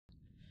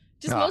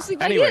Just mostly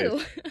by anyways,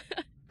 you.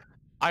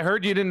 I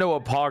heard you didn't know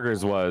what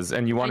poggers was,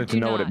 and you wanted to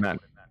know what it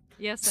meant.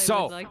 Yes,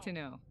 I would like to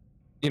know.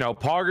 You know,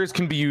 poggers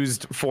can be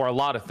used for a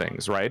lot of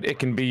things, right? It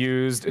can be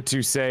used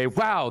to say,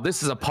 wow,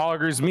 this is a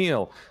poggers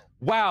meal.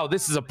 Wow,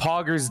 this is a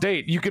poggers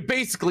date. You could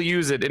basically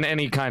use it in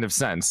any kind of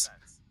sense.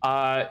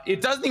 It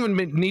doesn't even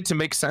need to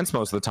make sense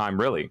most of the time,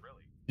 really.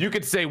 You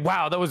could say,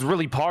 wow, that was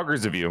really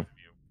poggers of you.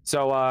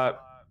 So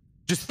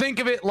just think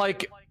of it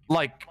like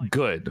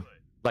good.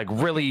 Like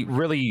really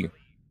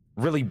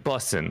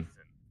bussin'.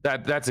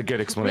 That's a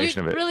good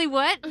explanation of it. Really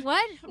what?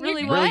 What?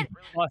 Really what? Really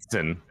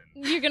bussin'.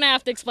 You're gonna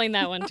have to explain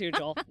that one too,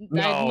 Joel.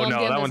 No,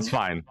 that one's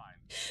fine.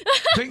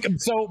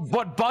 So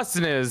what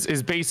bussin'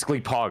 is basically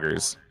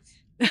poggers.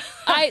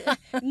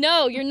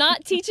 No, you're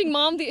not teaching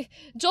Mom the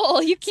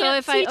Joel. You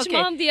can't teach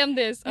Mom DM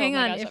this. Hang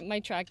on, gosh, my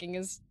tracking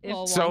is.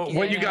 So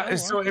what you got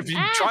is, so if you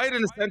try it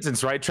in a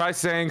sentence, right? Try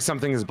saying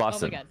something is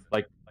bussin'.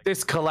 Like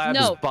this collab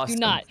is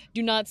bussin'.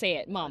 Do not say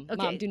it, Mom.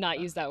 Mom, do not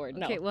use that word.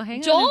 No. Okay, well, hang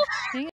on. Joel.